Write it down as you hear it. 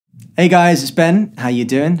Hey guys, it's Ben. How you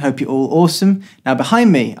doing? Hope you're all awesome. Now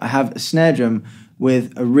behind me, I have a snare drum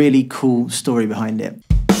with a really cool story behind it.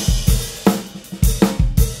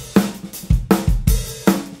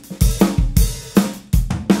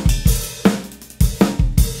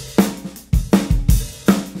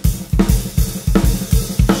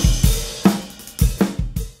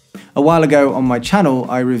 A while ago on my channel,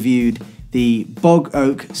 I reviewed the Bog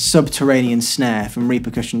Oak Subterranean Snare from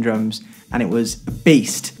Repercussion Drums, and it was a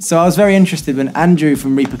beast. So I was very interested when Andrew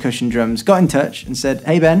from Repercussion Drums got in touch and said,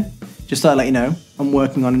 "Hey Ben, just thought I'd let you know, I'm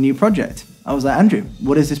working on a new project." I was like, "Andrew,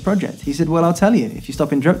 what is this project?" He said, "Well, I'll tell you if you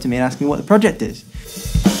stop interrupting me and ask me what the project is."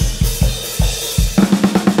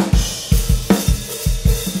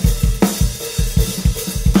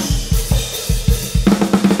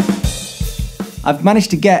 I've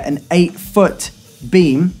managed to get an 8-foot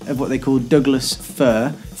beam of what they call Douglas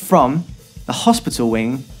Fir from the hospital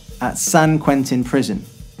wing at San Quentin Prison.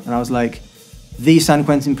 And I was like, the San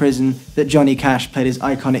Quentin Prison that Johnny Cash played his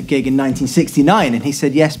iconic gig in 1969. And he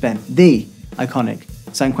said, "Yes, Ben, the iconic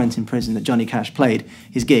San Quentin Prison that Johnny Cash played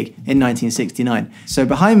his gig in 1969. So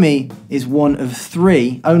behind me is one of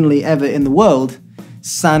 3, only ever in the world,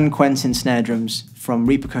 San Quentin snare drums from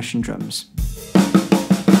Repercussion Drums.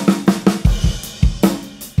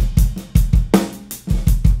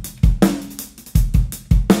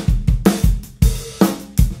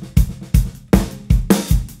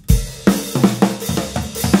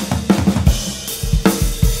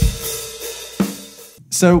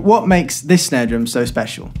 So what makes this snare drum so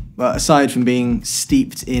special? Well, aside from being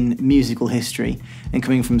steeped in musical history and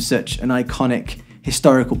coming from such an iconic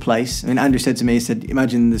historical place, I mean, Andrew said to me, he said,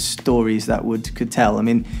 imagine the stories that could tell. I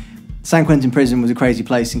mean, San Quentin Prison was a crazy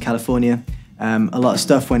place in California. A lot of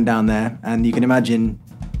stuff went down there, and you can imagine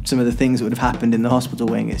some of the things that would have happened in the hospital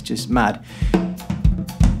wing. It's just mad.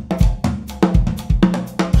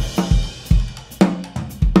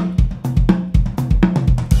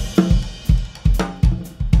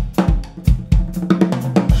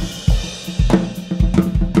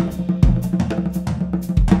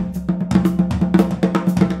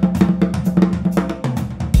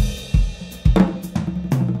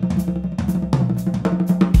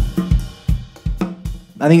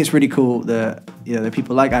 I think it's really cool that there are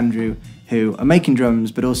people like Andrew who are making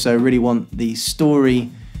drums but also really want the story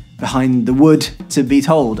behind the wood to be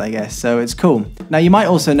told, I guess, so it's cool. Now you might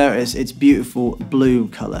also notice its beautiful blue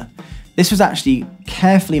colour. This was actually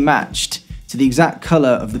carefully matched to the exact colour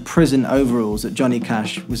of the prison overalls that Johnny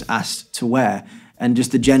Cash was asked to wear, and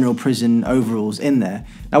just the general prison overalls in there.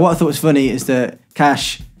 Now what I thought was funny is that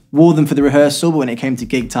Cash wore them for the rehearsal, but when it came to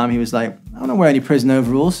gig time, he was like, "I don't wear any prison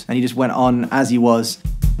overalls," and he just went on as he was.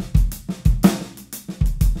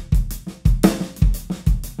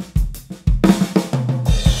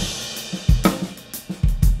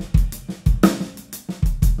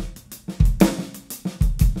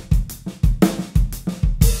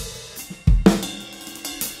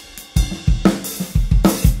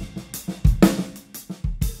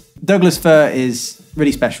 Douglas Fir is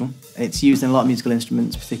really special. It's used in a lot of musical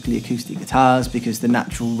instruments, particularly acoustic guitars, because the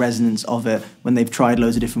natural resonance of it, when they've tried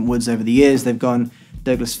loads of different woods over the years, they've gone,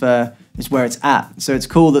 Douglas Fir is where it's at. So it's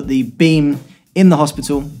cool that the beam in the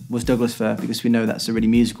hospital was Douglas Fir, because we know that's a really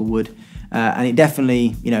musical wood. And it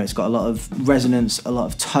definitely, it's got a lot of resonance, a lot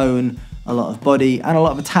of tone, a lot of body, and a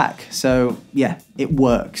lot of attack. So yeah, it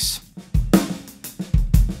works.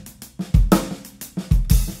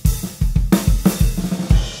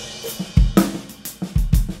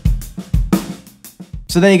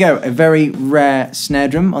 So there you go, a very rare snare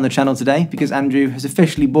drum on the channel today, because Andrew has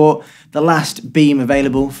officially bought the last beam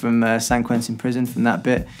available from San Quentin Prison, from that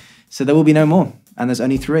bit. So there will be no more, and there's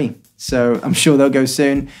only 3. So I'm sure they'll go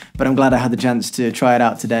soon, but I'm glad I had the chance to try it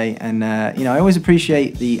out today. And I always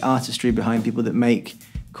appreciate the artistry behind people that make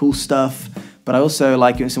cool stuff, but I also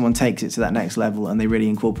like it when someone takes it to that next level and they really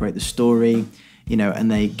incorporate the story,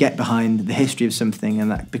 and they get behind the history of something,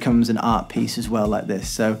 and that becomes an art piece as well, like this.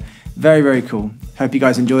 So very, very cool. Hope you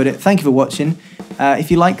guys enjoyed it. Thank you for watching.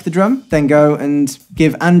 If you like the drum, then go and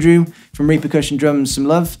give Andrew from Repercussion Drums some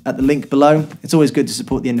love at the link below. It's always good to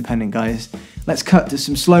support the independent guys. Let's cut to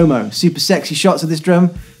some slow-mo, super sexy shots of this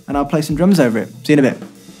drum, and I'll play some drums over it. See you in a bit.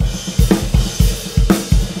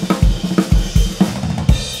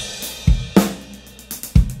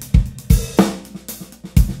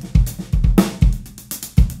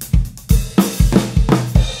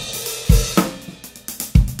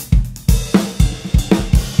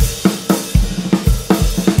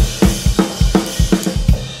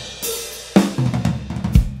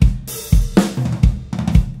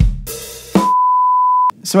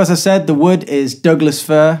 So as I said, the wood is Douglas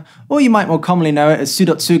Fir, or you might more commonly know it as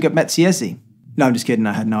Sudotsuga Metsiesi. No, I'm just kidding,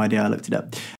 I had no idea, I looked it up.